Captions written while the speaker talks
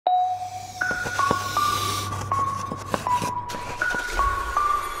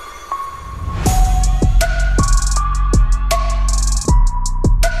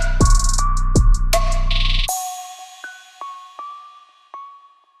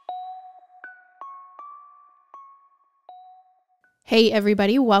Hey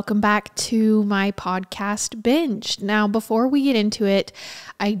everybody, welcome back to my podcast Binged. Now, before we get into it,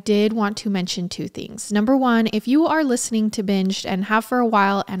 I did want to mention two things. Number one, if you are listening to Binged and have for a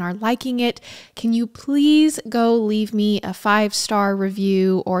while and are liking it, can you please go leave me a 5-star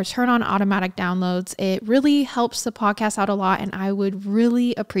review or turn on automatic downloads? It really helps the podcast out a lot and I would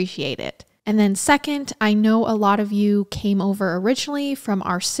really appreciate it. And then second, I know a lot of you came over originally from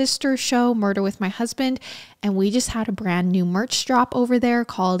our sister show, Murder with My Husband, and we just had a brand new merch drop over there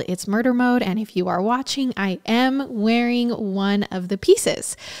called It's Murder Mode. And if you are watching, I am wearing one of the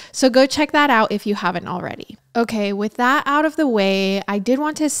pieces. So go check that out if you haven't already. Okay, with that out of the way, I did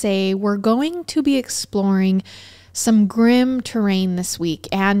want to say we're going to be exploring some grim terrain this week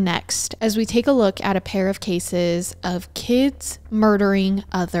and next as we take a look at a pair of cases of kids murdering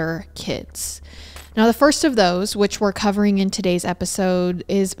other kids. Now, the first of those, which we're covering in today's episode,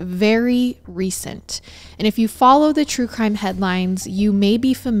 is very recent. And if you follow the true crime headlines, you may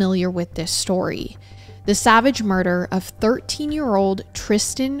be familiar with this story. The savage murder of 13-year-old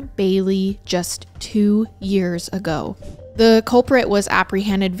Tristyn Bailey just 2 years ago. The culprit was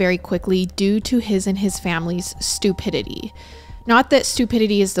apprehended very quickly due to his and his family's stupidity. Not that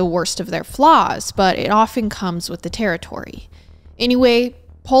stupidity is the worst of their flaws, but it often comes with the territory. Anyway,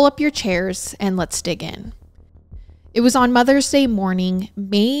 pull up your chairs and let's dig in. It was on Mother's Day morning,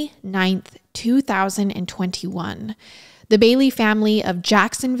 May 9th, 2021. The Bailey family of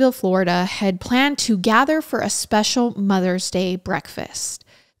Jacksonville, Florida had planned to gather for a special Mother's Day breakfast.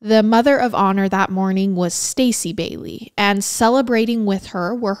 The mother of honor that morning was Tristyn Bailey, and celebrating with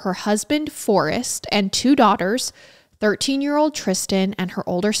her were her husband, Forrest, and 2 daughters, 13-year-old Tristyn and her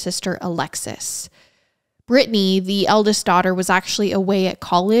older sister, Alexis. Brittany, the eldest daughter, was actually away at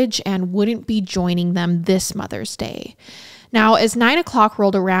college and wouldn't be joining them this Mother's Day. Now, as 9 o'clock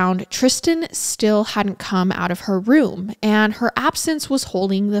rolled around, Tristyn still hadn't come out of her room, and her absence was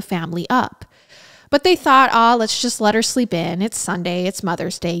holding the family up. But they thought, let's just let her sleep in. It's Sunday, it's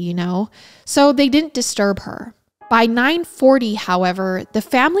Mother's Day, you know. So they didn't disturb her. By 9:40, however, the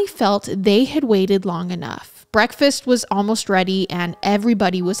family felt they had waited long enough. Breakfast was almost ready and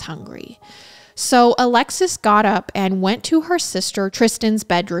everybody was hungry. So Alexis got up and went to her sister Tristyn's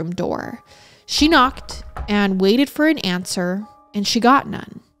bedroom door. She knocked and waited for an answer, and she got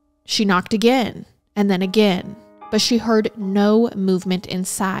none. She knocked again and then again, but she heard no movement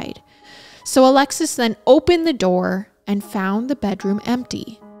inside. So Alexis then opened the door and found the bedroom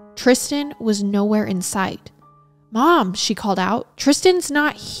empty. Tristyn was nowhere in sight. "Mom," she called out, "Tristyn's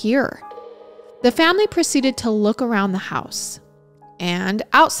not here." The family proceeded to look around the house and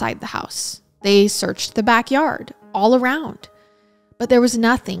outside the house. They searched the backyard, all around. But there was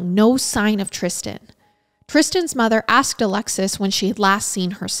nothing, no sign of Tristyn. Tristyn's mother asked Alexis when she had last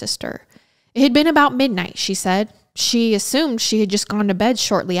seen her sister. It had been about midnight, she said. She assumed she had just gone to bed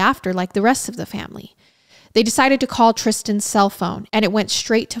shortly after, like the rest of the family. They decided to call Tristyn's cell phone, and it went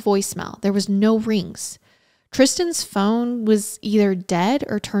straight to voicemail. There was no rings. Tristyn's phone was either dead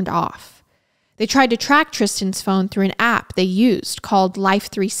or turned off. They tried to track Tristyn's phone through an app they used called Life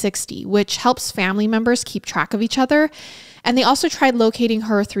 360, which helps family members keep track of each other. And they also tried locating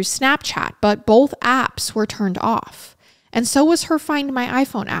her through Snapchat, but both apps were turned off. And so was her Find My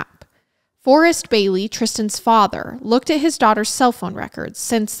iPhone app. Forrest Bailey, Tristyn's father, looked at his daughter's cell phone records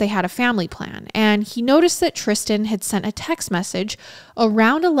since they had a family plan, and he noticed that Tristyn had sent a text message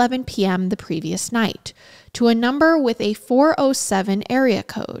around 11 p.m. the previous night to a number with a 407 area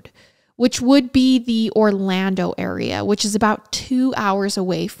code, which would be the Orlando area, which is about 2 hours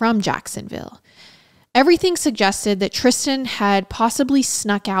away from Jacksonville. Everything suggested that Tristyn had possibly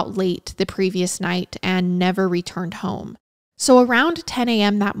snuck out late the previous night and never returned home. So around 10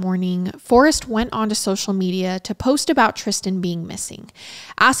 a.m. that morning, Forrest went onto social media to post about Tristyn being missing,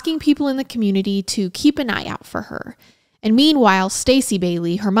 asking people in the community to keep an eye out for her. And meanwhile, Tristyn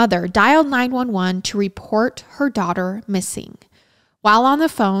Bailey, her mother, dialed 911 to report her daughter missing. While on the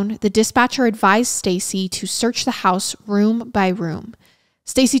phone, the dispatcher advised Tristyn to search the house room by room.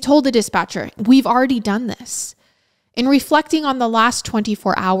 Tristyn told the dispatcher, "We've already done this." In reflecting on the last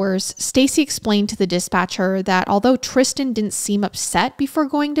 24 hours, Tristyn explained to the dispatcher that although Tristyn didn't seem upset before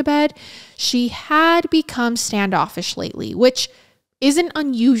going to bed, she had become standoffish lately, which isn't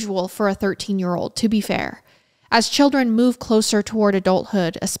unusual for a 13-year-old, to be fair. As children move closer toward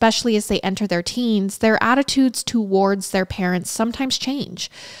adulthood, especially as they enter their teens, their attitudes towards their parents sometimes change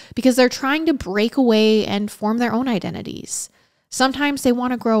because they're trying to break away and form their own identities. Sometimes they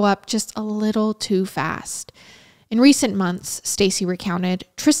want to grow up just a little too fast. In recent months, Tristyn recounted,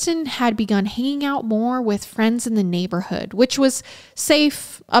 Tristyn had begun hanging out more with friends in the neighborhood, which was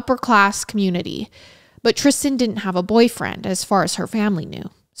safe, upper-class community. But Tristyn didn't have a boyfriend as far as her family knew.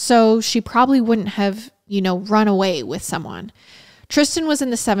 So she probably wouldn't have, run away with someone. Tristyn was in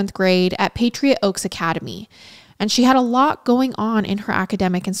the 7th grade at Patriot Oaks Academy, and she had a lot going on in her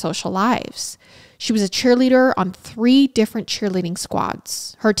academic and social lives. She was a cheerleader on 3 different cheerleading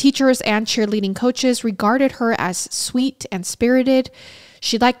squads. Her teachers and cheerleading coaches regarded her as sweet and spirited.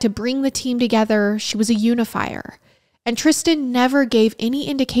 She liked to bring the team together. She was a unifier. And Tristyn never gave any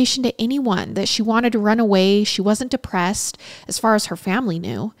indication to anyone that she wanted to run away. She wasn't depressed, as far as her family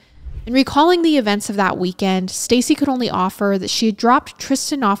knew. In recalling the events of that weekend, Stacy could only offer that she had dropped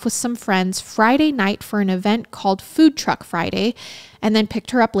Tristyn off with some friends Friday night for an event called Food Truck Friday, and then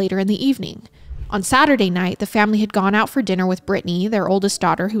picked her up later in the evening. On Saturday night, the family had gone out for dinner with Brittany, their oldest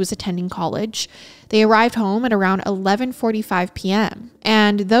daughter, who was attending college. They arrived home at around 11:45 p.m.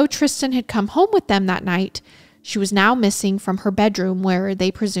 And though Tristyn had come home with them that night, she was now missing from her bedroom where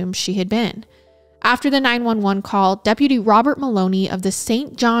they presumed she had been. After the 911 call, Deputy Robert Maloney of the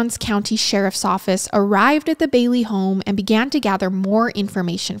St. Johns County Sheriff's Office arrived at the Bailey home and began to gather more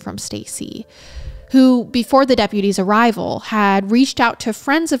information from Stacy, who, before the deputy's arrival, had reached out to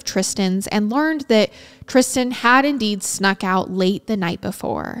friends of Tristyn's and learned that Tristyn had indeed snuck out late the night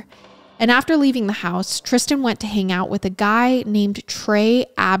before. And after leaving the house, Tristyn went to hang out with a guy named Trey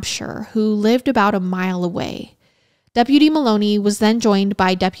Absher, who lived about a mile away. Deputy Maloney was then joined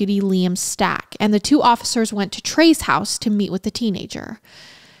by Deputy Liam Stack, and the 2 officers went to Trey's house to meet with the teenager.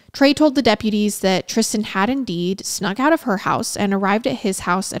 Trey told the deputies that Tristyn had indeed snuck out of her house and arrived at his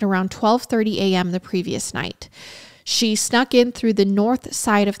house at around 12:30 a.m. the previous night. She snuck in through the north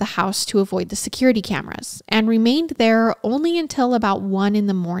side of the house to avoid the security cameras and remained there only until about 1 in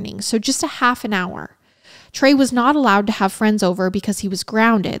the morning, so just a half an hour. Trey was not allowed to have friends over because he was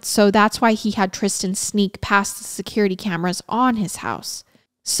grounded, so that's why he had Tristyn sneak past the security cameras on his house.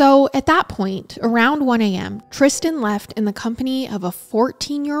 So at that point, around 1 a.m., Tristyn left in the company of a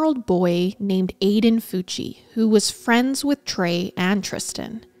 14-year-old boy named Aiden Fucci, who was friends with Trey and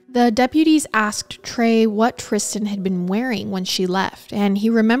Tristyn. The deputies asked Trey what Tristyn had been wearing when she left, and he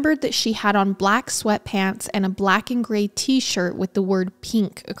remembered that she had on black sweatpants and a black and gray t-shirt with the word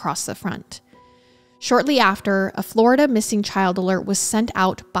pink across the front. Shortly after, a Florida missing child alert was sent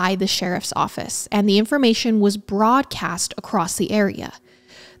out by the sheriff's office, and the information was broadcast across the area.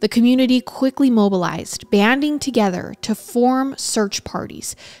 The community quickly mobilized, banding together to form search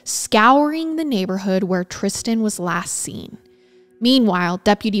parties, scouring the neighborhood where Tristyn was last seen. Meanwhile,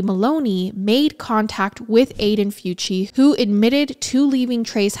 Deputy Maloney made contact with Aiden Fucci, who admitted to leaving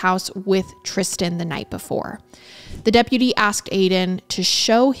Trey's house with Tristyn the night before. The deputy asked Aiden to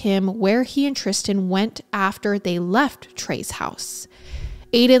show him where he and Tristyn went after they left Trey's house.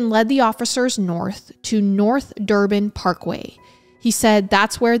 Aiden led the officers north to North Durbin Parkway. He said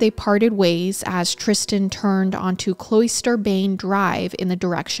that's where they parted ways as Tristyn turned onto Cloister Bain Drive in the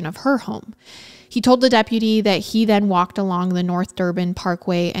direction of her home. He told the deputy that he then walked along the North Durbin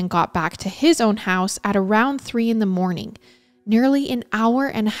Parkway and got back to his own house at around 3 in the morning, nearly an hour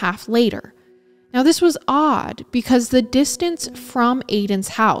and a half later. Now this was odd because the distance from Aiden's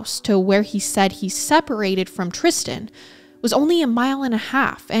house to where he said he separated from Tristyn was only a mile and a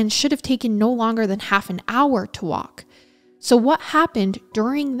half and should have taken no longer than half an hour to walk. So what happened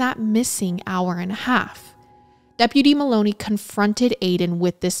during that missing hour and a half? Deputy Maloney confronted Aiden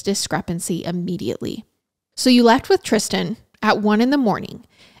with this discrepancy immediately. So you left with Tristyn at 1 in the morning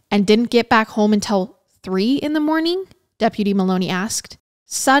and didn't get back home until 3 in the morning? Deputy Maloney asked.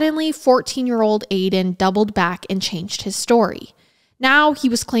 Suddenly, 14-year-old Aiden doubled back and changed his story. Now he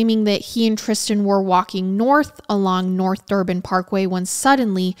was claiming that he and Tristyn were walking north along North Durbin Parkway when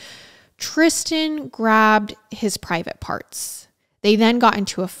suddenly Tristyn grabbed his private parts. They then got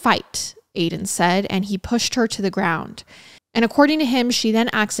into a fight, Aiden said, and he pushed her to the ground. And according to him, she then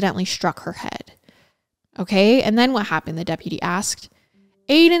accidentally struck her head. Okay, and then what happened? The deputy asked.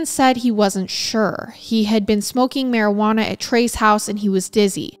 Aiden said he wasn't sure. He had been smoking marijuana at Trey's house and he was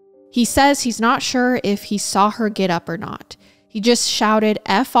dizzy. He says he's not sure if he saw her get up or not. He just shouted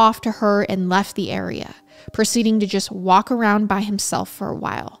F off to her and left the area, proceeding to just walk around by himself for a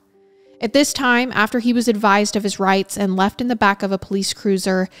while. At this time, after he was advised of his rights and left in the back of a police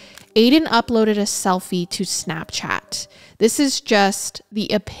cruiser, Aiden uploaded a selfie to Snapchat. This is just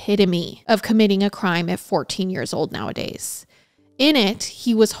the epitome of committing a crime at 14 years old nowadays. In it,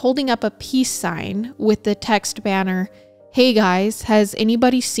 he was holding up a peace sign with the text banner, "Hey guys, has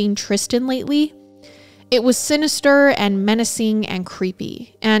anybody seen Tristyn lately?" It was sinister and menacing and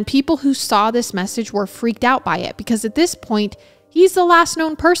creepy, and people who saw this message were freaked out by it because at this point, he's the last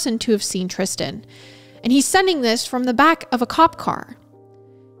known person to have seen Tristyn, and he's sending this from the back of a cop car.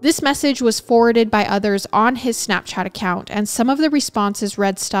 This message was forwarded by others on his Snapchat account, and some of the responses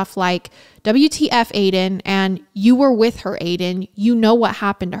read stuff like, "WTF Aiden," and "You were with her, Aiden. You know what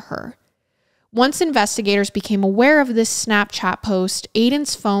happened to her." Once investigators became aware of this Snapchat post,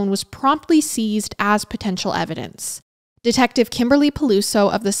 Aiden's phone was promptly seized as potential evidence. Detective Kimberly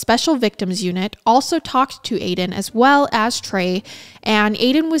Peluso of the Special Victims Unit also talked to Aiden as well as Trey, and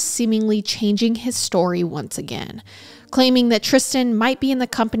Aiden was seemingly changing his story once again, claiming that Tristyn might be in the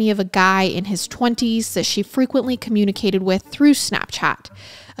company of a guy in his 20s that she frequently communicated with through Snapchat,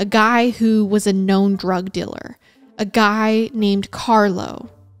 a guy who was a known drug dealer, a guy named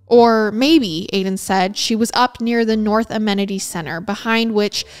Carlo. Or maybe, Aiden said, she was up near the North Amenity Center, behind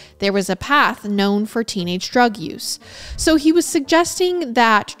which there was a path known for teenage drug use. So he was suggesting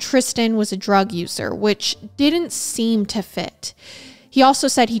that Tristyn was a drug user, which didn't seem to fit. He also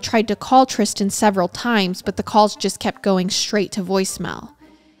said he tried to call Tristyn several times, but the calls just kept going straight to voicemail.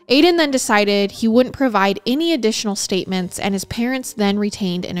 Aiden then decided he wouldn't provide any additional statements, and his parents then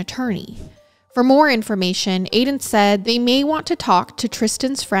retained an attorney. For more information, Aiden said they may want to talk to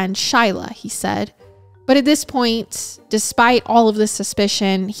Tristyn's friend Shyla, he said. But at this point, despite all of this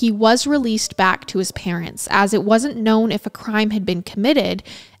suspicion, he was released back to his parents, as it wasn't known if a crime had been committed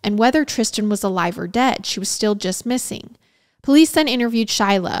and whether Tristyn was alive or dead. She was still just missing. Police then interviewed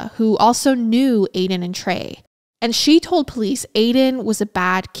Shyla, who also knew Aiden and Trey. And she told police Aiden was a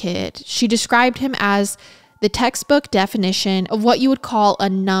bad kid. She described him as the textbook definition of what you would call a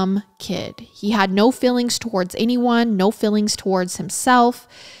numb kid. He had no feelings towards anyone, no feelings towards himself.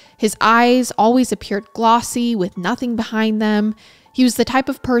 His eyes always appeared glossy with nothing behind them. He was the type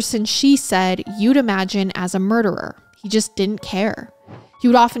of person she said you'd imagine as a murderer. He just didn't care. He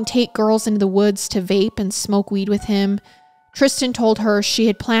would often take girls into the woods to vape and smoke weed with him. Tristyn told her she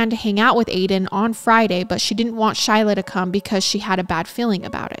had planned to hang out with Aiden on Friday, but she didn't want Shyla to come because she had a bad feeling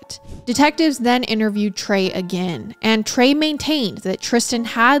about it. Detectives then interviewed Trey again, and Trey maintained that Tristyn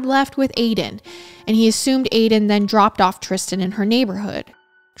had left with Aiden, and he assumed Aiden then dropped off Tristyn in her neighborhood.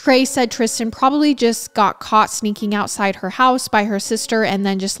 Trey said Tristyn probably just got caught sneaking outside her house by her sister and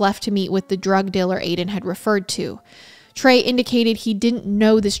then just left to meet with the drug dealer Aiden had referred to. Trey indicated he didn't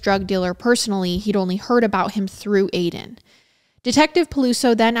know this drug dealer personally, he'd only heard about him through Aiden. Detective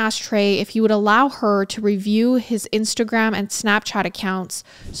Peluso then asked Trey if he would allow her to review his Instagram and Snapchat accounts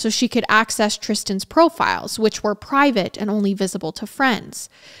so she could access Tristyn's profiles, which were private and only visible to friends.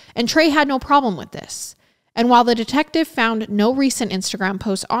 And Trey had no problem with this. And while the detective found no recent Instagram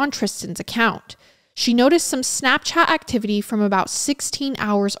posts on Tristyn's account, she noticed some Snapchat activity from about 16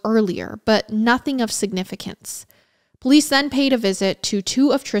 hours earlier, but nothing of significance. Police then paid a visit to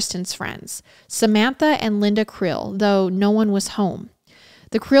two of Tristyn's friends, Samantha and Linda Krill, though no one was home.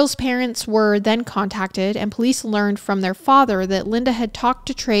 The Krill's parents were then contacted, and police learned from their father that Linda had talked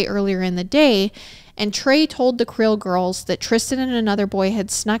to Trey earlier in the day, and Trey told the Krill girls that Tristyn and another boy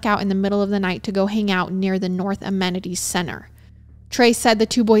had snuck out in the middle of the night to go hang out near the North Amenities Center. Trey said the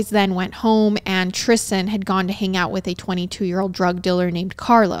two boys then went home, and Tristyn had gone to hang out with a 22-year-old drug dealer named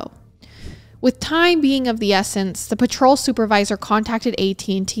Carlo. With time being of the essence, the patrol supervisor contacted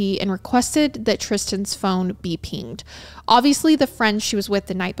AT&T and requested that Tristyn's phone be pinged. Obviously, the friends she was with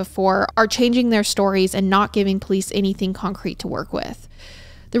the night before are changing their stories and not giving police anything concrete to work with.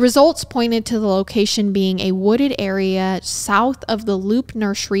 The results pointed to the location being a wooded area south of the Loop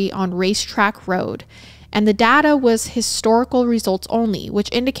Nursery on Racetrack Road, and the data was historical results only, which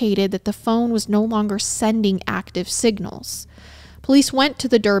indicated that the phone was no longer sending active signals. Police went to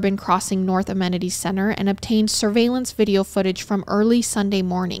the Durban Crossing North Amenities Center and obtained surveillance video footage from early Sunday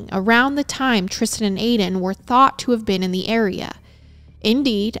morning, around the time Tristyn and Aiden were thought to have been in the area.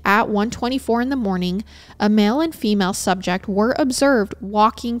 Indeed, at 1:24 in the morning, a male and female subject were observed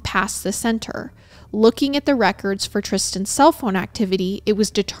walking past the center. Looking at the records for Tristyn's cell phone activity, it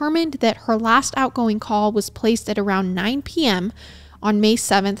was determined that her last outgoing call was placed at around 9 p.m. on May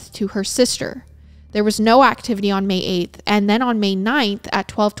 7th to her sister. There was no activity on May 8th, and then on May 9th at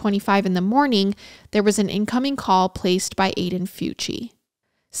 12:25 in the morning, there was an incoming call placed by Aiden Fucci.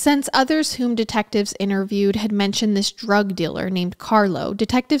 Since others whom detectives interviewed had mentioned this drug dealer named Carlo,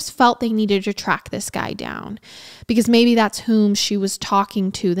 detectives felt they needed to track this guy down, because maybe that's whom she was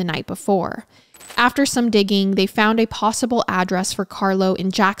talking to the night before. After some digging, they found a possible address for Carlo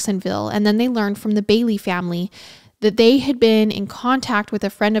in Jacksonville, and then they learned from the Bailey family that they had been in contact with a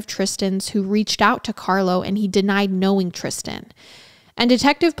friend of Tristyn's who reached out to Carlo, and he denied knowing Tristyn. And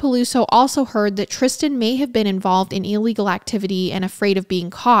Detective Peluso also heard that Tristyn may have been involved in illegal activity and afraid of being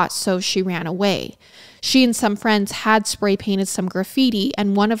caught, so she ran away. She and some friends had spray painted some graffiti,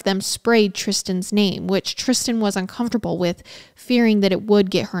 and one of them sprayed Tristyn's name, which Tristyn was uncomfortable with, fearing that it would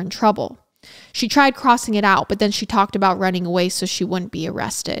get her in trouble. She tried crossing it out, but then she talked about running away so she wouldn't be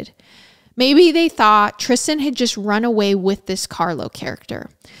arrested. Maybe they thought Tristyn had just run away with this Carlo character.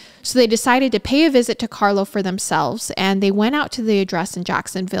 So they decided to pay a visit to Carlo for themselves, and they went out to the address in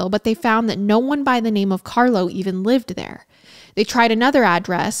Jacksonville, but they found that no one by the name of Carlo even lived there. They tried another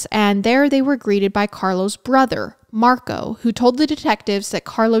address, and there they were greeted by Carlo's brother, Marco, who told the detectives that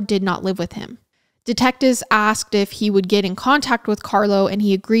Carlo did not live with him. Detectives asked if he would get in contact with Carlo, and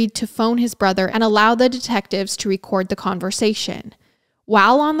he agreed to phone his brother and allow the detectives to record the conversation.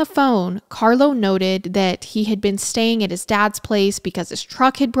 While on the phone, Carlo noted that he had been staying at his dad's place because his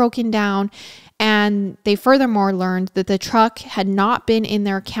truck had broken down, and they furthermore learned that the truck had not been in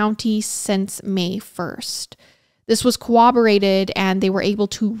their county since May 1st. This was corroborated, and they were able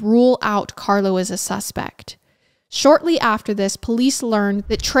to rule out Carlo as a suspect. Shortly after this, police learned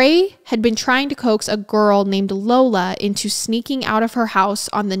that Trey had been trying to coax a girl named Lola into sneaking out of her house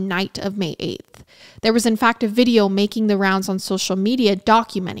on the night of May 8th. There was in fact a video making the rounds on social media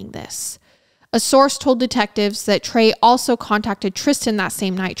documenting this. A source told detectives that Trey also contacted Tristyn that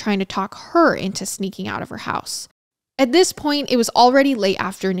same night, trying to talk her into sneaking out of her house. At this point, it was already late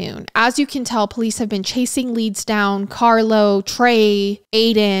afternoon. As you can tell, police have been chasing leads down: Carlo, Trey,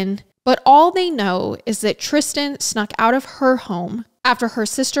 Aiden. But all they know is that Tristyn snuck out of her home after her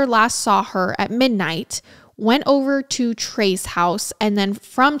sister last saw her at midnight, went over to Trey's house, and then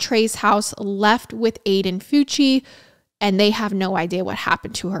from Trey's house left with Aiden Fucci, and they have no idea what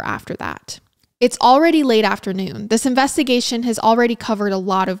happened to her after that. It's already late afternoon. This investigation has already covered a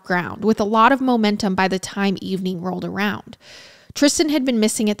lot of ground, with a lot of momentum by the time evening rolled around. Tristyn had been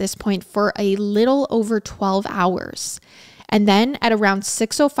missing at this point for a little over 12 hours. And then at around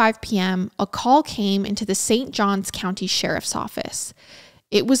 6:05 p.m., a call came into the St. Johns County Sheriff's Office.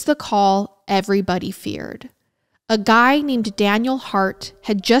 It was the call everybody feared. A guy named Daniel Hart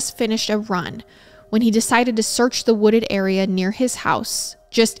had just finished a run when he decided to search the wooded area near his house,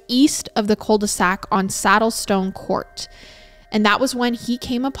 just east of the cul-de-sac on Saddlestone Court. And that was when he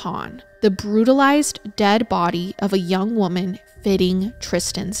came upon the brutalized dead body of a young woman fitting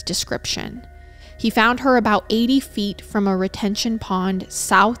Tristyn's description. He found her about 80 feet from a retention pond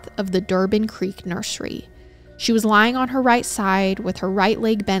south of the Durbin Creek nursery. She was lying on her right side with her right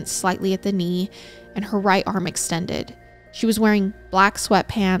leg bent slightly at the knee and her right arm extended. She was wearing black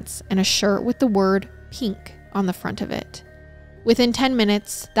sweatpants and a shirt with the word pink on the front of it. Within 10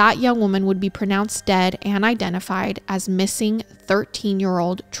 minutes, that young woman would be pronounced dead and identified as missing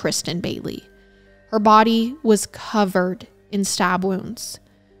 13-year-old Tristyn Bailey. Her body was covered in stab wounds.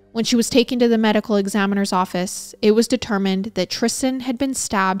 When she was taken to the medical examiner's office, it was determined that Tristyn had been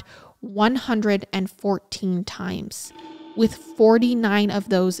stabbed 114 times, with 49 of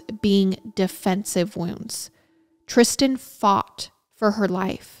those being defensive wounds. Tristyn fought for her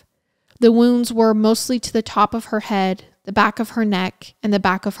life. The wounds were mostly to the top of her head, the back of her neck, and the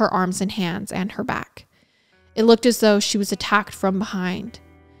back of her arms and hands, and her back. It looked as though she was attacked from behind.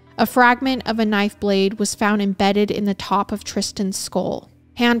 A fragment of a knife blade was found embedded in the top of Tristyn's skull.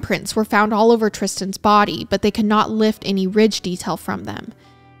 Handprints were found all over Tristyn's body, but they could not lift any ridge detail from them.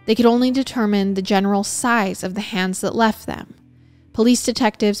 They could only determine the general size of the hands that left them. Police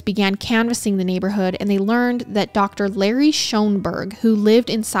detectives began canvassing the neighborhood, and they learned that Dr. Larry Schoenberg, who lived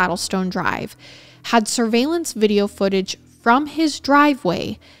in Saddlestone Drive, had surveillance video footage from his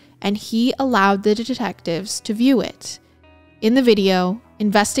driveway, and he allowed the detectives to view it. In the video,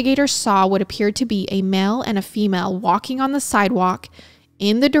 investigators saw what appeared to be a male and a female walking on the sidewalk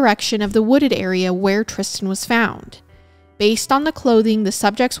in the direction of the wooded area where Tristyn was found. Based on the clothing the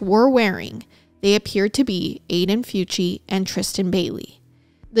subjects were wearing, they appeared to be Aiden Fucci and Tristyn Bailey.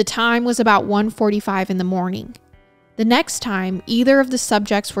 The time was about 1:45 in the morning. The next time either of the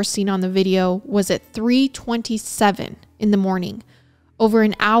subjects were seen on the video was at 3:27 in the morning, over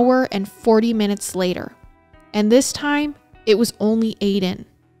an hour and 40 minutes later. And this time, it was only Aiden,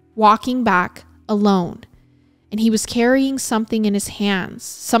 walking back alone. And he was carrying something in his hands,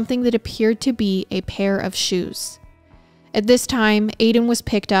 something that appeared to be a pair of shoes. At this time, Aiden was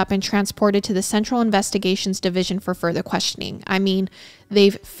picked up and transported to the Central Investigations Division for further questioning. I mean,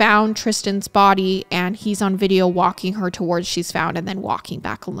 they've found Tristyn's body, and he's on video walking her towards she's found and then walking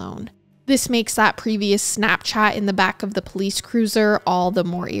back alone. This makes that previous Snapchat in the back of the police cruiser all the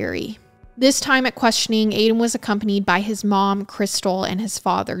more eerie. This time at questioning, Aiden was accompanied by his mom, Crystal, and his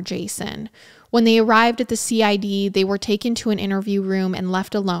father, Jason. When they arrived at the CID, they were taken to an interview room and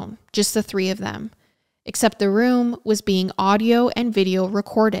left alone, just the three of them. Except the room was being audio and video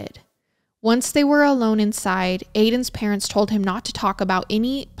recorded. Once they were alone inside, Aiden's parents told him not to talk about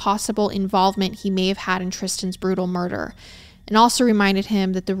any possible involvement he may have had in Tristyn's brutal murder, and also reminded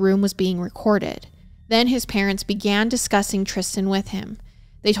him that the room was being recorded. Then his parents began discussing Tristyn with him.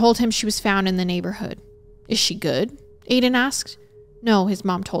 They told him she was found in the neighborhood. "Is she good?" Aiden asked. "No," his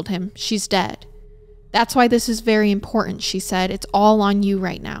mom told him. "She's dead." "That's why this is very important," she said. "It's all on you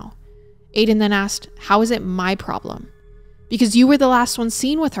right now." Aiden then asked, "How is it my problem?" "Because you were the last one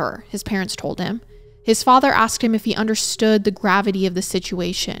seen with her," his parents told him. His father asked him if he understood the gravity of the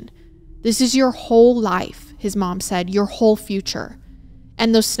situation. "This is your whole life," his mom said, "your whole future.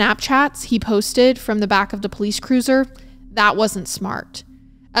 And those Snapchats he posted from the back of the police cruiser, that wasn't smart."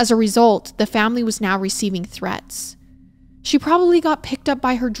 As a result, the family was now receiving threats. "She probably got picked up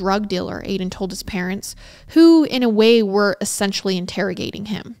by her drug dealer," Aiden told his parents, who in a way were essentially interrogating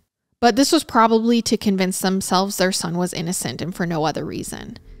him. But this was probably to convince themselves their son was innocent and for no other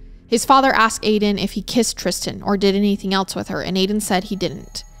reason. His father asked Aiden if he kissed Tristyn or did anything else with her, and Aiden said he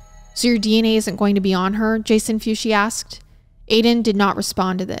didn't. "So your DNA isn't going to be on her?" Jason Fucci asked. Aiden did not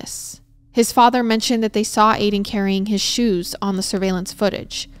respond to this. His father mentioned that they saw Aiden carrying his shoes on the surveillance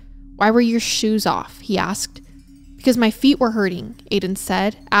footage. "Why were your shoes off?" he asked. "Because my feet were hurting," Aiden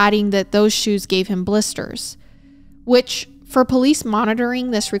said, adding that those shoes gave him blisters, which, for police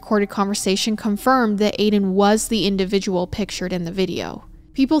monitoring this recorded conversation, confirmed that Aiden was the individual pictured in the video.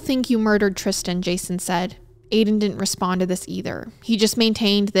 "People think you murdered Tristyn," Jason said. Aiden didn't respond to this either. He just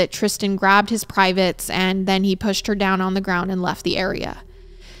maintained that Tristyn grabbed his privates and then he pushed her down on the ground and left the area.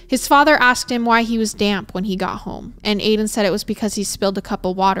 His father asked him why he was damp when he got home, and Aiden said it was because he spilled a cup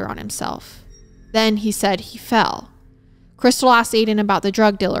of water on himself. Then he said he fell. Crystal asked Aiden about the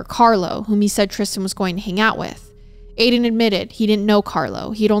drug dealer, Carlo, whom he said Tristyn was going to hang out with. Aiden admitted he didn't know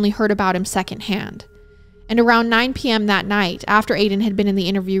Carlo. He had only heard about him secondhand. And around 9 p.m. that night, after Aiden had been in the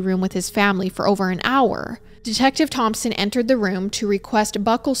interview room with his family for over an hour, Detective Thompson entered the room to request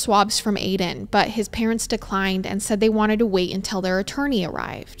buccal swabs from Aiden, but his parents declined and said they wanted to wait until their attorney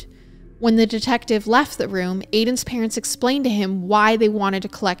arrived. When the detective left the room, Aiden's parents explained to him why they wanted to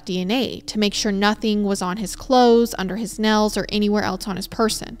collect DNA, to make sure nothing was on his clothes, under his nails, or anywhere else on his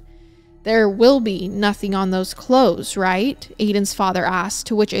person. "There will be nothing on those clothes, right?" Aiden's father asked,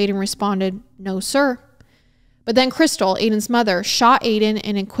 to which Aiden responded, "No, sir." But then Crystal, Aiden's mother, shot Aiden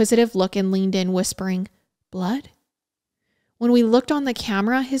an inquisitive look and leaned in, whispering, "Blood?" "When we looked on the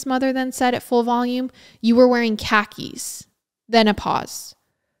camera," his mother then said at full volume, "you were wearing khakis." Then a pause.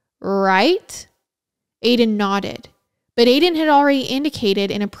 "Right?" Aiden nodded. But Aiden had already indicated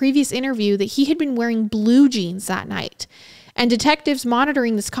in a previous interview that he had been wearing blue jeans that night. And detectives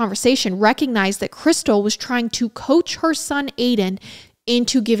monitoring this conversation recognized that Crystal was trying to coach her son Aiden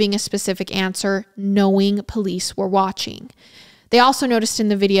into giving a specific answer, knowing police were watching. They also noticed in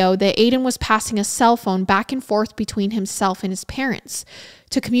the video that Aiden was passing a cell phone back and forth between himself and his parents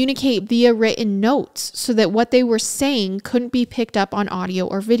to communicate via written notes so that what they were saying couldn't be picked up on audio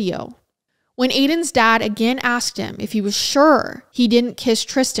or video. When Aiden's dad again asked him if he was sure he didn't kiss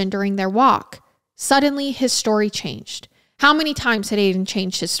Tristyn during their walk, suddenly his story changed. How many times had Aiden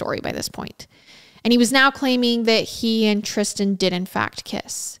changed his story by this point? And he was now claiming that he and Tristyn did in fact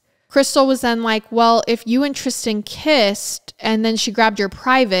kiss. Crystal was then like, "Well, if you and Tristyn kissed and then she grabbed your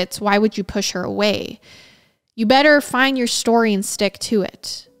privates, why would you push her away? You better find your story and stick to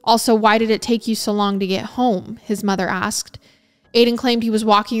it. Also, why did it take you so long to get home?" his mother asked. Aiden claimed he was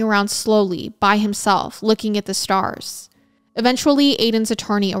walking around slowly by himself, looking at the stars. Eventually, Aiden's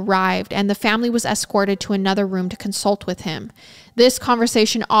attorney arrived and the family was escorted to another room to consult with him. This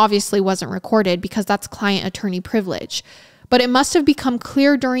conversation obviously wasn't recorded because that's client-attorney privilege. But it must have become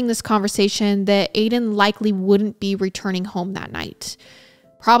clear during this conversation that Aiden likely wouldn't be returning home that night.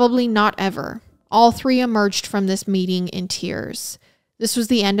 Probably not ever. All three emerged from this meeting in tears. This was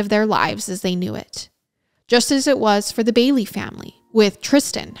the end of their lives as they knew it. Just as it was for the Bailey family, with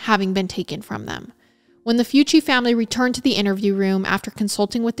Tristyn having been taken from them. When the Fucci family returned to the interview room after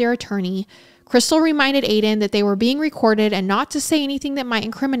consulting with their attorney, Crystal reminded Aiden that they were being recorded and not to say anything that might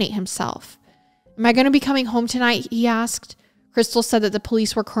incriminate himself. "Am I going to be coming home tonight?" he asked. Crystal said that the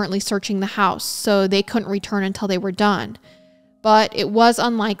police were currently searching the house, so they couldn't return until they were done. But it was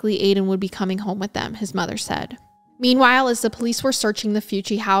unlikely Aiden would be coming home with them, his mother said. Meanwhile, as the police were searching the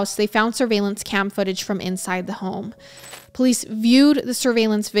Fucci house, they found surveillance cam footage from inside the home. Police viewed the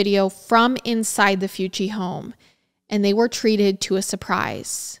surveillance video from inside the Fucci home, and they were treated to a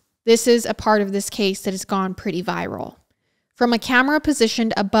surprise. This is a part of this case that has gone pretty viral. from a camera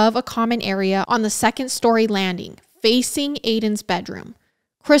positioned above a common area on the second-story landing, facing Aiden's bedroom.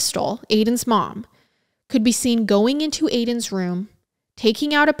 Crystal, Aiden's mom, could be seen going into Aiden's room,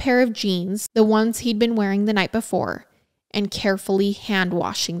 taking out a pair of jeans, the ones he'd been wearing the night before, and carefully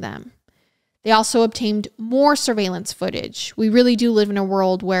hand-washing them. They also obtained more surveillance footage. We really do live in a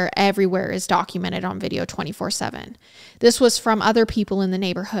world where everywhere is documented on video 24/7. This was from other people in the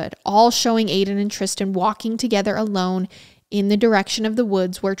neighborhood, all showing Aiden and Tristyn walking together alone in the direction of the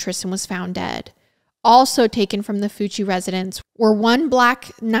woods where Tristyn was found dead. Also taken from the Fucci residence were one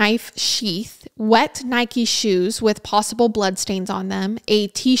black knife sheath, wet Nike shoes with possible bloodstains on them, a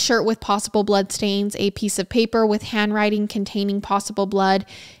t-shirt with possible bloodstains, a piece of paper with handwriting containing possible blood,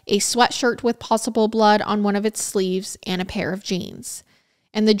 a sweatshirt with possible blood on one of its sleeves, and a pair of jeans.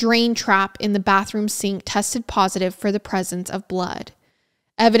 And the drain trap in the bathroom sink tested positive for the presence of blood.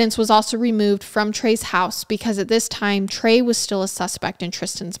 Evidence was also removed from Trey's house because at this time, Trey was still a suspect in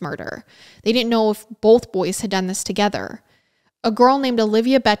Tristyn's murder. They didn't know if both boys had done this together. A girl named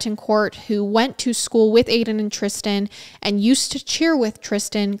Olivia Betancourt, who went to school with Aiden and Tristyn and used to cheer with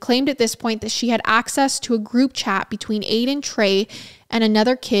Tristyn, claimed at this point that she had access to a group chat between Aiden, Trey, and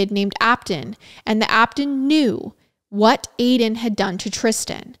another kid named Apton, and the Apton knew what Aiden had done to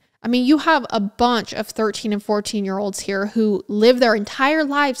Tristyn. I mean, you have a bunch of 13 and 14-year-olds here who live their entire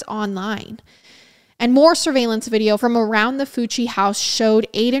lives online. And more surveillance video from around the Fucci house showed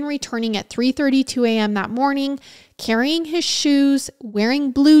Aiden returning at 3:32 a.m. that morning, carrying his shoes, wearing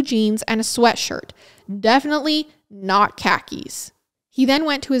blue jeans, and a sweatshirt. Definitely not khakis. He then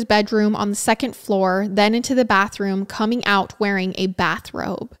went to his bedroom on the second floor, then into the bathroom, coming out wearing a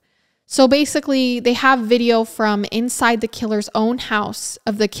bathrobe. So basically, they have video from inside the killer's own house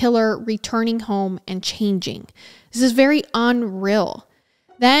of the killer returning home and changing. This is very unreal.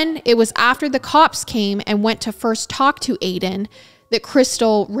 Then it was after the cops came and went to first talk to Aiden that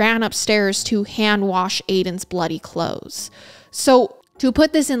Crystal ran upstairs to hand wash Aiden's bloody clothes. So to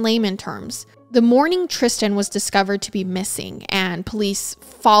put this in layman terms, the morning Tristyn was discovered to be missing and police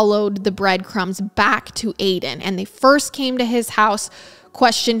followed the breadcrumbs back to Aiden, and they first came to his house,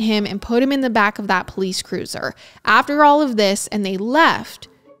 questioned him, and put him in the back of that police cruiser. After all of this and they left,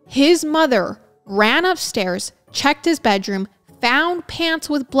 his mother ran upstairs, checked his bedroom, found pants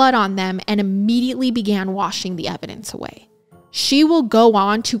with blood on them, and immediately began washing the evidence away. She will go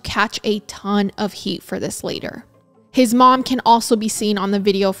on to catch a ton of heat for this later. His mom can also be seen on the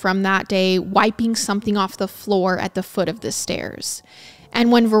video from that day wiping something off the floor at the foot of the stairs.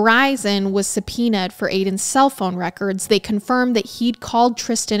 And when Verizon was subpoenaed for Aiden's cell phone records, they confirmed that he'd called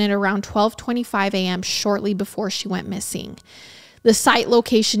Tristyn at around 12:25 a.m. shortly before she went missing. The site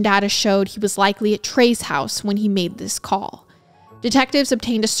location data showed he was likely at Trey's house when he made this call. Detectives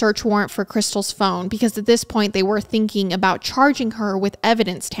obtained a search warrant for Crystal's phone because at this point they were thinking about charging her with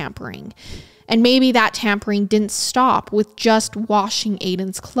evidence tampering. And maybe that tampering didn't stop with just washing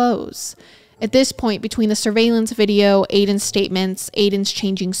Aiden's clothes. At this point, between the surveillance video, Aiden's statements, Aiden's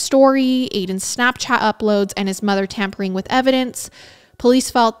changing story, Aiden's Snapchat uploads, and his mother tampering with evidence,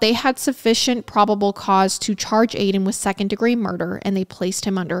 police felt they had sufficient probable cause to charge Aiden with second-degree murder, and they placed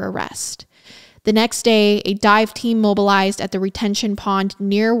him under arrest. The next day, a dive team mobilized at the retention pond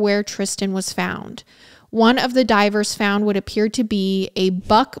near where Tristyn was found. One of the divers found what appeared to be a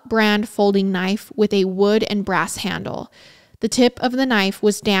Buck brand folding knife with a wood and brass handle. The tip of the knife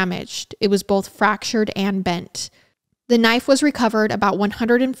was damaged. It was both fractured and bent. The knife was recovered about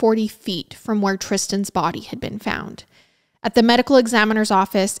 140 feet from where Tristyn's body had been found. At the medical examiner's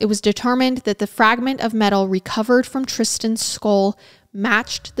office, it was determined that the fragment of metal recovered from Tristyn's skull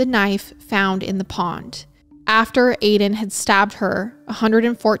matched the knife found in the pond. After Aiden had stabbed her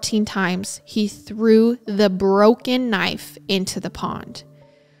 114 times, he threw the broken knife into the pond.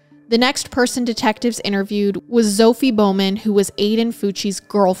 The next person detectives interviewed was Zophie Bowman, who was Aiden Fucci's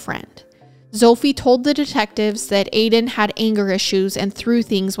girlfriend. Zophie told the detectives that Aiden had anger issues and threw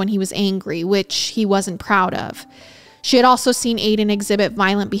things when he was angry, which he wasn't proud of. She had also seen Aiden exhibit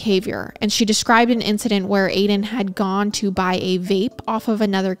violent behavior, and she described an incident where Aiden had gone to buy a vape off of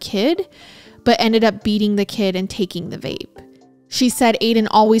another kid, but ended up beating the kid and taking the vape. She said Aiden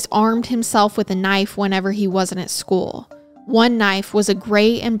always armed himself with a knife whenever he wasn't at school. One knife was a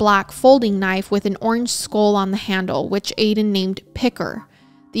gray and black folding knife with an orange skull on the handle, which Aiden named Picker.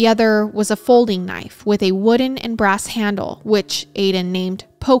 The other was a folding knife with a wooden and brass handle, which Aiden named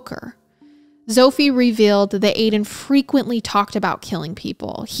Poker. Zophie revealed that Aiden frequently talked about killing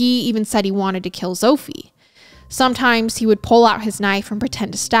people. He even said he wanted to kill Zophie. Sometimes he would pull out his knife and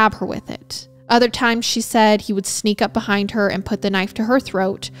pretend to stab her with it. Other times, she said, he would sneak up behind her and put the knife to her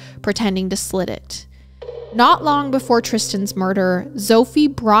throat, pretending to slit it. Not long before Tristyn's murder, Zophie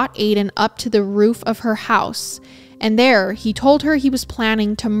brought Aiden up to the roof of her house, and there he told her he was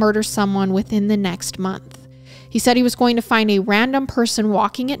planning to murder someone within the next month. He said he was going to find a random person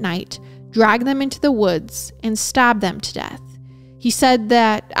walking at night, drag them into the woods, and stab them to death. He said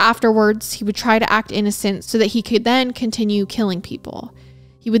that afterwards he would try to act innocent so that he could then continue killing people.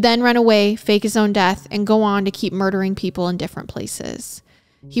 He would then run away, fake his own death, and go on to keep murdering people in different places.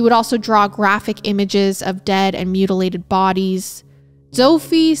 He would also draw graphic images of dead and mutilated bodies.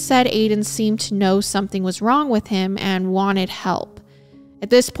 Zophie said Aiden seemed to know something was wrong with him and wanted help. At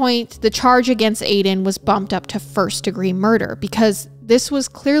this point, the charge against Aiden was bumped up to first-degree murder because this was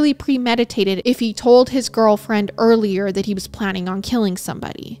clearly premeditated if he told his girlfriend earlier that he was planning on killing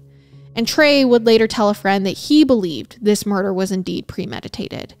somebody. And Trey would later tell a friend that he believed this murder was indeed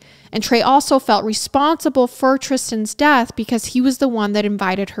premeditated. And Trey also felt responsible for Tristyn's death because he was the one that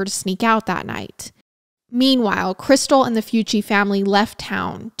invited her to sneak out that night. Meanwhile, Crystal and the Fucci family left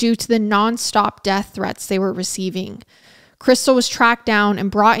town due to the non-stop death threats they were receiving. Crystal was tracked down and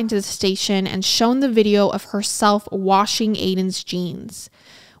brought into the station and shown the video of herself washing Aiden's jeans.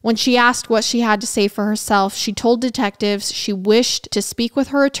 When she asked what she had to say for herself, she told detectives she wished to speak with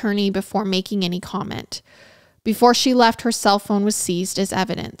her attorney before making any comment. Before she left, her cell phone was seized as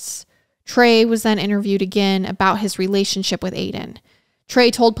evidence. Trey was then interviewed again about his relationship with Aiden. Trey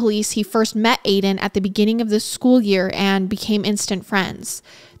told police he first met Aiden at the beginning of the school year and became instant friends.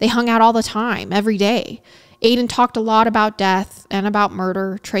 They hung out all the time, every day. Aiden talked a lot about death and about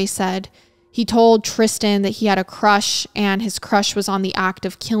murder, Trey said. He told Tristyn that he had a crush and his crush was on the act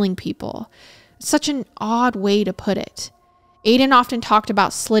of killing people. Such an odd way to put it. Aiden often talked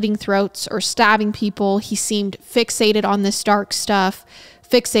about slitting throats or stabbing people. He seemed fixated on this dark stuff,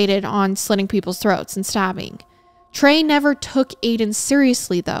 fixated on slitting people's throats and stabbing. Trey never took Aiden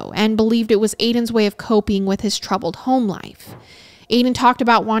seriously though and believed it was Aiden's way of coping with his troubled home life. Aiden talked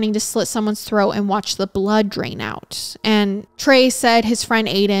about wanting to slit someone's throat and watch the blood drain out. And Trey said his friend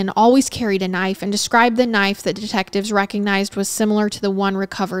Aiden always carried a knife and described the knife that detectives recognized was similar to the one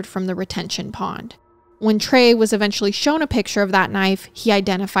recovered from the retention pond. When Trey was eventually shown a picture of that knife, he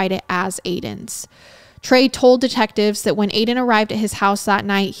identified it as Aiden's. Trey told detectives that when Aiden arrived at his house that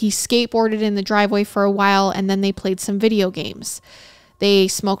night, he skateboarded in the driveway for a while and then they played some video games. They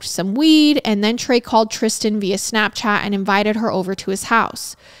smoked some weed, and then Trey called Tristyn via Snapchat and invited her over to his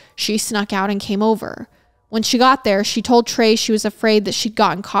house. She snuck out and came over. When she got there, she told Trey she was afraid that she'd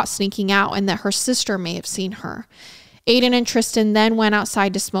gotten caught sneaking out and that her sister may have seen her. Aiden and Tristyn then went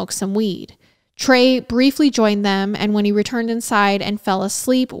outside to smoke some weed. Trey briefly joined them, and when he returned inside and fell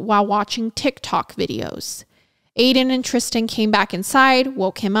asleep while watching TikTok videos. Aiden and Tristyn came back inside,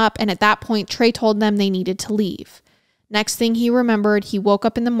 woke him up, and at that point, Trey told them they needed to leave. Next thing he remembered, he woke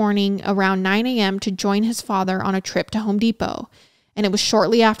up in the morning around 9 a.m. to join his father on a trip to Home Depot. And it was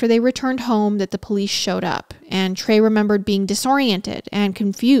shortly after they returned home that the police showed up. And Trey remembered being disoriented and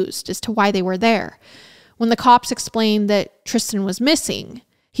confused as to why they were there. When the cops explained that Tristyn was missing,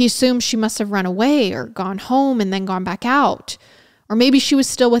 he assumed she must have run away or gone home and then gone back out. Or maybe she was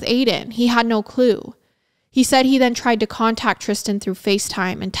still with Aiden. He had no clue. He said he then tried to contact Tristyn through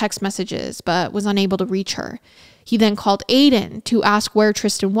FaceTime and text messages, but was unable to reach her. He then called Aiden to ask where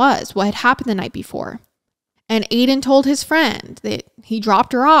Tristyn was, what had happened the night before. And Aiden told his friend that he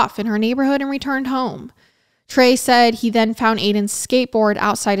dropped her off in her neighborhood and returned home. Trey said he then found Aiden's skateboard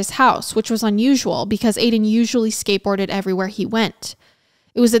outside his house, which was unusual because Aiden usually skateboarded everywhere he went.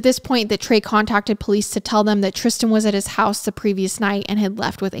 It was at this point that Trey contacted police to tell them that Tristyn was at his house the previous night and had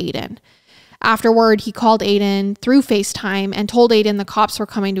left with Aiden. Afterward, he called Aiden through FaceTime and told Aiden the cops were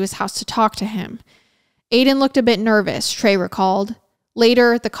coming to his house to talk to him. Aiden looked a bit nervous, Trey recalled.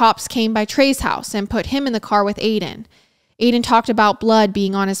 Later, the cops came by Trey's house and put him in the car with Aiden. Aiden talked about blood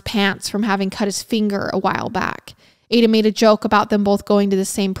being on his pants from having cut his finger a while back. Aiden made a joke about them both going to the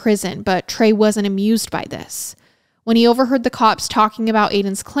same prison, but Trey wasn't amused by this. When he overheard the cops talking about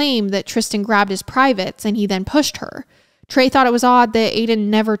Aiden's claim that Tristyn grabbed his privates and he then pushed her, Trey thought it was odd that Aiden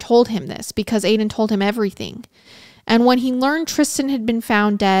never told him this because Aiden told him everything. And when he learned Tristyn had been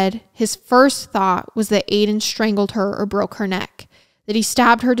found dead, his first thought was that Aiden strangled her or broke her neck. That he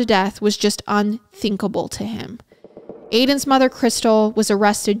stabbed her to death was just unthinkable to him. Aiden's mother, Crystal, was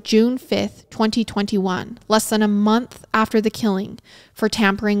arrested June 5th, 2021, less than a month after the killing, for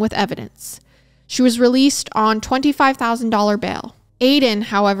tampering with evidence. She was released on $25,000 bail. Aiden,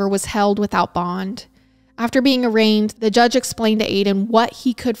 however, was held without bond. After being arraigned, the judge explained to Aiden what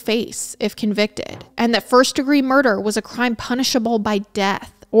he could face if convicted, and that first-degree murder was a crime punishable by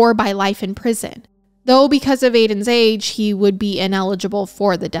death or by life in prison. Though because of Aiden's age, he would be ineligible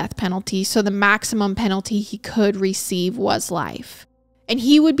for the death penalty, so the maximum penalty he could receive was life. And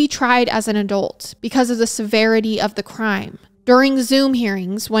he would be tried as an adult because of the severity of the crime. During Zoom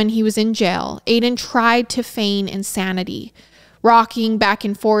hearings when he was in jail, Aiden tried to feign insanity, rocking back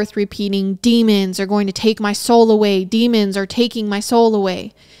and forth, repeating, "Demons are going to take my soul away. Demons are taking my soul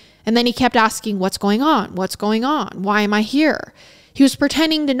away." And then he kept asking, "What's going on? What's going on? Why am I here?" He was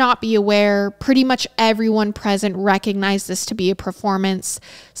pretending to not be aware. Pretty much everyone present recognized this to be a performance.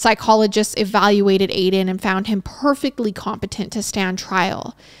 Psychologists evaluated Aiden and found him perfectly competent to stand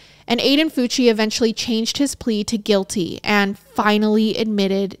trial. And Aiden Fucci eventually changed his plea to guilty and finally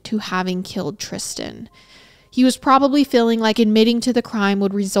admitted to having killed Tristyn. He was probably feeling like admitting to the crime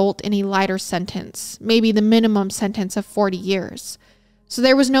would result in a lighter sentence, maybe the minimum sentence of 40 years. So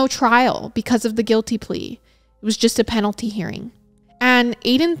there was no trial because of the guilty plea. It was just a penalty hearing. And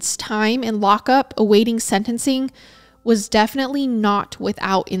Aiden's time in lockup awaiting sentencing was definitely not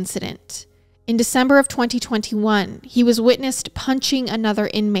without incident. In December of 2021, he was witnessed punching another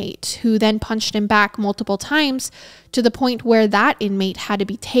inmate who then punched him back multiple times to the point where that inmate had to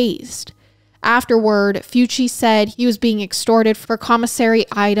be tased. Afterward, Fucci said he was being extorted for commissary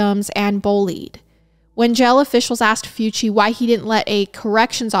items and bullied. When jail officials asked Fucci why he didn't let a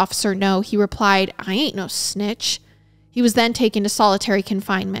corrections officer know, he replied, "I ain't no snitch." He was then taken to solitary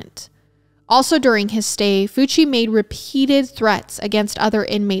confinement. Also during his stay, Fucci made repeated threats against other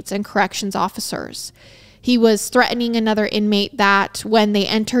inmates and corrections officers. He was threatening another inmate that when they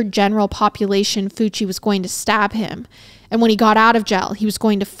entered general population, Fucci was going to stab him. And when he got out of jail, he was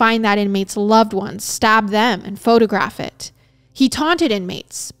going to find that inmate's loved ones, stab them, and photograph it. He taunted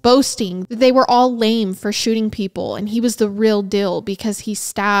inmates, boasting that they were all lame for shooting people, and he was the real deal because he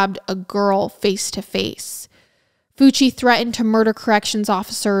stabbed a girl face to face. Fucci threatened to murder corrections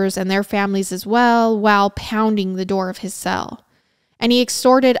officers and their families as well while pounding the door of his cell. And he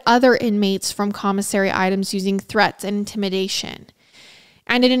extorted other inmates from commissary items using threats and intimidation.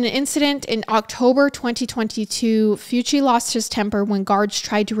 And in an incident in October 2022, Fucci lost his temper when guards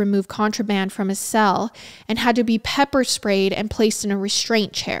tried to remove contraband from his cell and had to be pepper sprayed and placed in a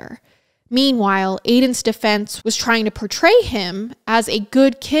restraint chair. Meanwhile, Aiden's defense was trying to portray him as a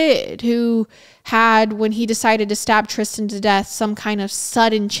good kid who had, when he decided to stab Tristyn to death, some kind of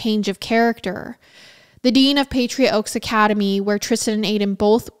sudden change of character. The dean of Patriot Oaks Academy, where Tristyn and Aiden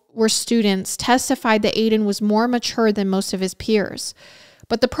both were students, testified that Aiden was more mature than most of his peers.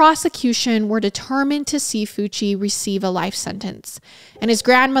 But the prosecution were determined to see Fucci receive a life sentence, and his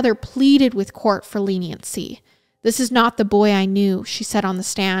grandmother pleaded with court for leniency. "This is not the boy I knew," she said on the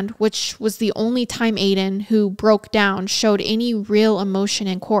stand, which was the only time Aiden, who broke down, showed any real emotion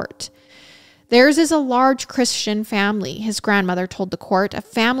in court. "Theirs is a large Christian family," his grandmother told the court, "a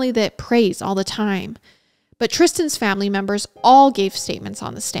family that prays all the time." But Tristyn's family members all gave statements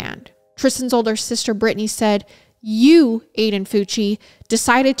on the stand. Tristyn's older sister Brittany said, "You, Aiden Fucci,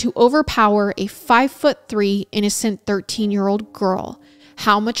 decided to overpower a 5'3" innocent 13-year-old girl.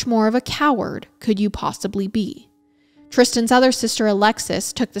 How much more of a coward could you possibly be?" Tristyn's other sister,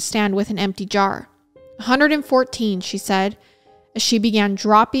 Alexis, took the stand with an empty jar. 114, she said, as she began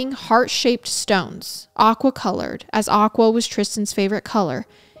dropping heart-shaped stones, aqua-colored, as aqua was Tristyn's favorite color,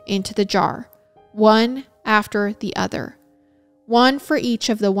 into the jar, one after the other. "One for each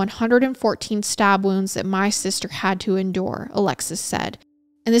of the 114 stab wounds that my sister had to endure," Alexis said.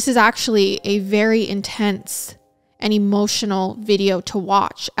 And this is actually a very intense and emotional video to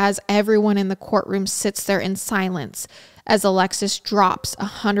watch as everyone in the courtroom sits there in silence as Alexis drops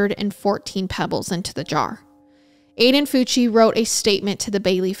 114 pebbles into the jar. Aiden Fucci wrote a statement to the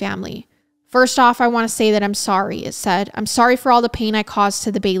Bailey family. "First off, I want to say that I'm sorry," it said. "I'm sorry for all the pain I caused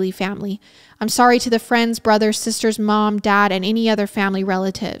to the Bailey family. I'm sorry to the friends, brothers, sisters, mom, dad, and any other family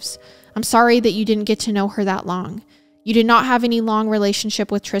relatives. I'm sorry that you didn't get to know her that long. You did not have any long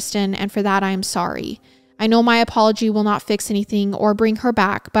relationship with Tristyn, and for that I am sorry. I know my apology will not fix anything or bring her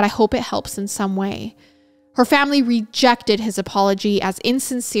back, but I hope it helps in some way." Her family rejected his apology as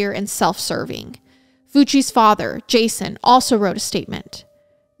insincere and self-serving. Fucci's father, Jason, also wrote a statement.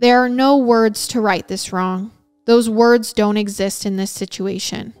 "There are no words to right this wrong. Those words don't exist in this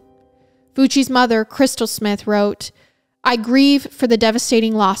situation." Fucci's mother, Crystal Smith, wrote, "I grieve for the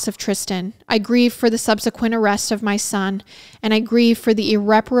devastating loss of Tristyn. I grieve for the subsequent arrest of my son, and I grieve for the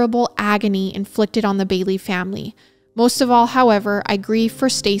irreparable agony inflicted on the Bailey family. Most of all, however, I grieve for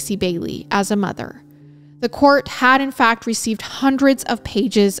Stacey Bailey as a mother." The court had in fact received hundreds of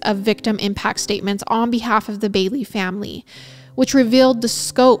pages of victim impact statements on behalf of the Bailey family, which revealed the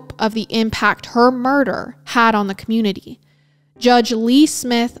scope of the impact her murder had on the community. Judge Lee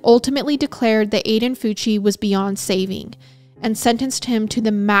Smith ultimately declared that Aiden Fucci was beyond saving and sentenced him to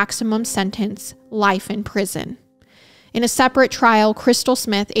the maximum sentence, life in prison. In a separate trial, Crystal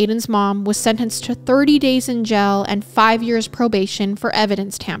Smith, Aiden's mom, was sentenced to 30 days in jail and 5 years probation for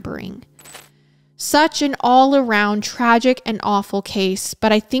evidence tampering. Such an all-around tragic and awful case,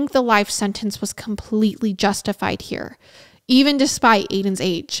 but I think the life sentence was completely justified here, even despite Aiden's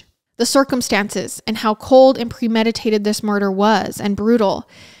age. The circumstances and how cold and premeditated this murder was, and brutal,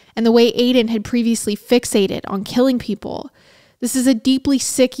 and the way Aiden had previously fixated on killing people. This is a deeply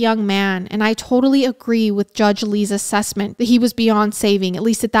sick young man, and I totally agree with Judge Lee's assessment that he was beyond saving, at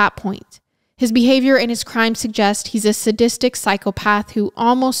least at that point. His behavior and his crime suggest he's a sadistic psychopath who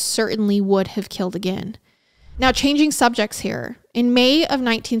almost certainly would have killed again. Now, changing subjects here. In May of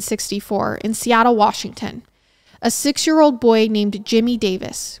 1964, in Seattle, Washington, a 6-year-old boy named Jimmy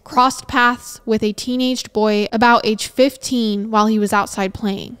Davis crossed paths with a teenaged boy about age 15 while he was outside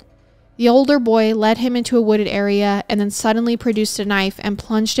playing. The older boy led him into a wooded area and then suddenly produced a knife and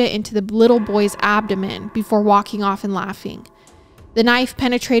plunged it into the little boy's abdomen before walking off and laughing. The knife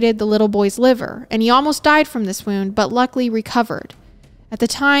penetrated the little boy's liver, and he almost died from this wound, but luckily recovered. At the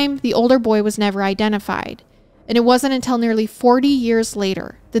time, the older boy was never identified, and it wasn't until nearly 40 years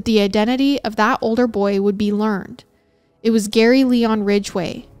later that the identity of that older boy would be learned. It was Gary Leon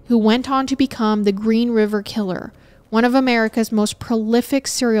Ridgway, who went on to become the Green River Killer, one of America's most prolific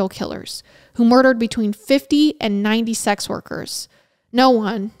serial killers, who murdered between 50 and 90 sex workers. No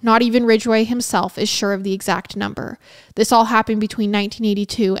one, not even Ridgway himself, is sure of the exact number. This all happened between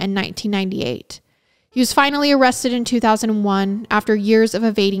 1982 and 1998. He was finally arrested in 2001 after years of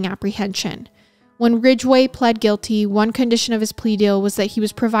evading apprehension. When Ridgway pled guilty, one condition of his plea deal was that he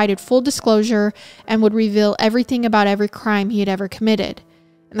was provided full disclosure and would reveal everything about every crime he had ever committed.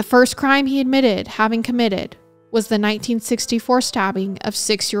 And the first crime he admitted having committed was the 1964 stabbing of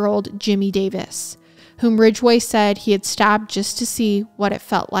 6-year-old Jimmy Davis, whom Ridgway said he had stabbed just to see what it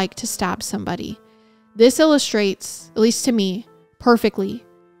felt like to stab somebody. This illustrates, at least to me, perfectly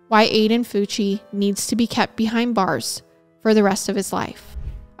why Aiden Fucci needs to be kept behind bars for the rest of his life.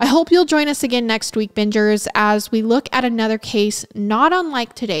 I hope you'll join us again next week, bingers, as we look at another case not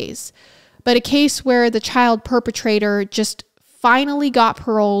unlike today's, but a case where the child perpetrator just finally got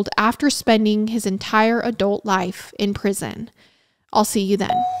paroled after spending his entire adult life in prison. I'll see you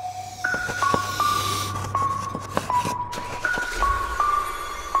then.